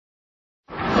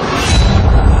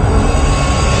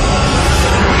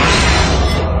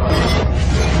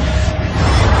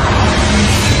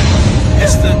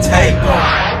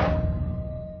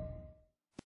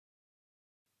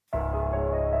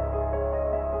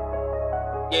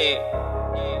Yeah.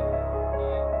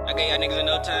 I gave y'all niggas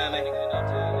enough time, man.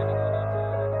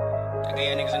 I gave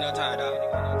y'all niggas enough time, dog.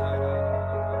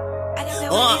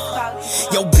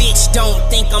 Yo, bitch don't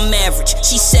think I'm average.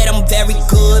 She said I'm very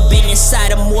good. Been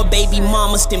inside of more baby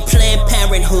mamas than Planned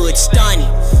Parenthood.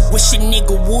 Stunning. Wish a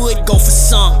nigga would go for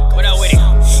some. What up with it?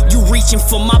 You reaching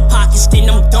for my pockets, then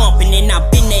I'm dumping. And I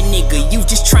been that nigga. You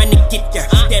just trying to get there.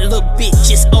 That little bitch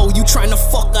just you trying to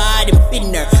fuck her, I done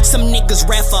been there. Some niggas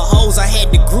rap for hoes. I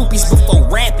had the groupies before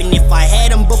rapping. If I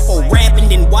had them before rapping,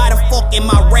 then why the fuck am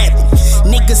I rapping?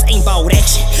 Niggas ain't bout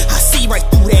action. I see right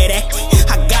through that acting.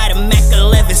 I got a Mac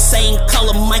 11, same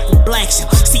color Michael Blackson.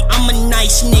 See, I'm a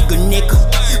nice nigga.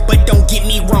 But don't get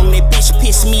me wrong, that bitch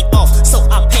pissed me off, so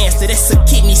I passed her. That's a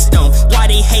kidney stone. Why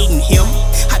they hating him?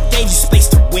 I gave you space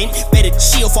to win. Better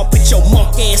chill if I put your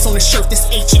monk ass on the shirt that's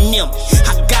H&M.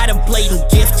 I got a blatant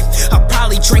gift. I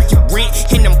probably drink your rent,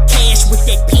 and I'm cash with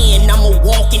that pen. I'm a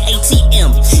walking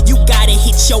ATM. You gotta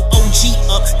hit your OG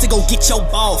up to go get your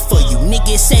ball for you.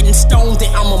 Nigga set in stone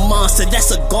that I'm a monster.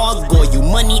 That's a gargoyle.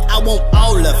 Money, I want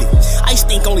all of it. I used to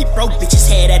think only broke bitches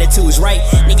had attitudes, right?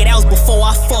 Nigga, that was before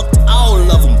I fucked all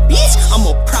of them. Bitch, I'm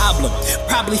a problem.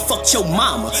 Probably fucked your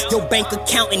mama. Your bank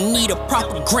account and need a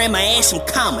proper grammar, add some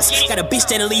commas. Got a bitch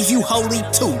that'll leave you holy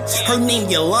too. Her name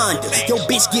Yolanda. Your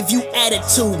bitch give you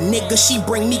attitude, nigga. She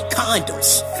bring me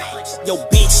condoms. Yo,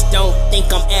 bitch don't think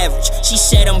I'm average. She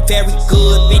said I'm very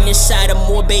good. Been inside of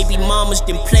more baby mamas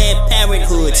than Planned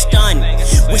Parenthood. Stunning.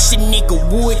 Wish a nigga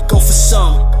would go for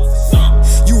some.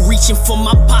 You reaching for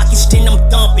my pockets, then I'm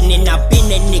dumping. And I been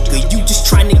that nigga. You just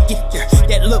trying to get there.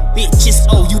 That little bitch just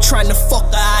you trying to fuck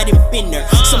her, I done been there.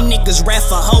 Some niggas rap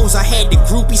for hoes. I had the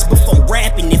groupies before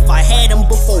rapping. If I had them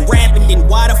before rapping, then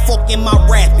why the fuck am I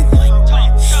rapping?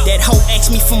 That hoe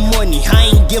asked me for money,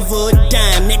 I ain't give her a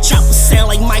dime. That chopper sound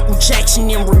like Michael Jackson,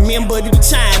 and remember the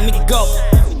time it go.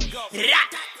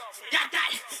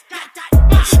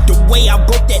 The way I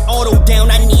broke that auto down,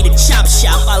 I need a chop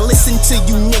shop. I listen to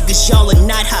you niggas, y'all are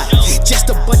not hot. Just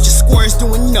a bunch of squares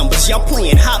doing numbers. Y'all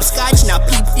playing hopscotch, now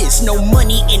peep this. No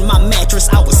money in my mattress,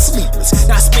 I was sleepless.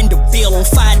 Now I spend a bill on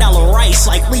 $5 rice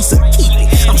like Lisa, keep it.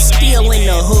 I'm still in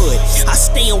the hood, I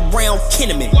stay around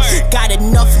Kinnaman. Got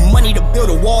enough money to build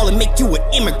a wall and make you an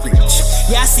immigrant.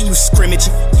 Yeah, I see you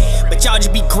scrimmaging, but y'all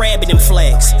just be grabbing them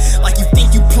flags. Like you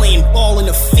think you playing ball in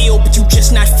the field, but you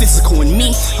just not physical. And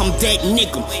me, I'm that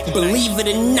nigga, believe it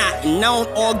or not. And I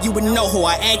don't argue with no hoe.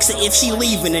 I ask her if she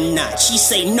leaving or not. She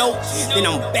say no, then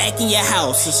I'm back in your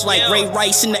house. It's like Ray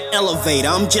Rice in the elevator.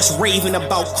 I'm just raving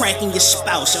about cracking your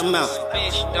spouse. I'm out.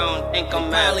 Bitch don't think I'm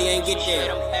Probably ain't get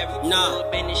there. Nah.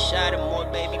 Been inside of more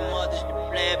baby mothers than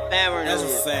Planned Parenthood. That's a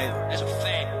fact. That's a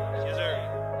fact. Yes, sir.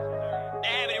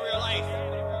 That happened in real life.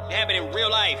 It happened in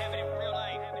real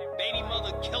life. Baby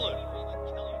mother killer.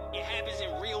 It happens in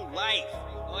real life.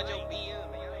 Watch your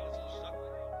BM, man.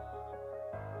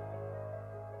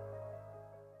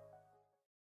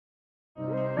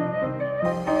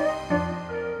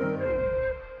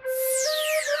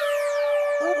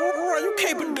 You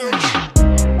capable, girl.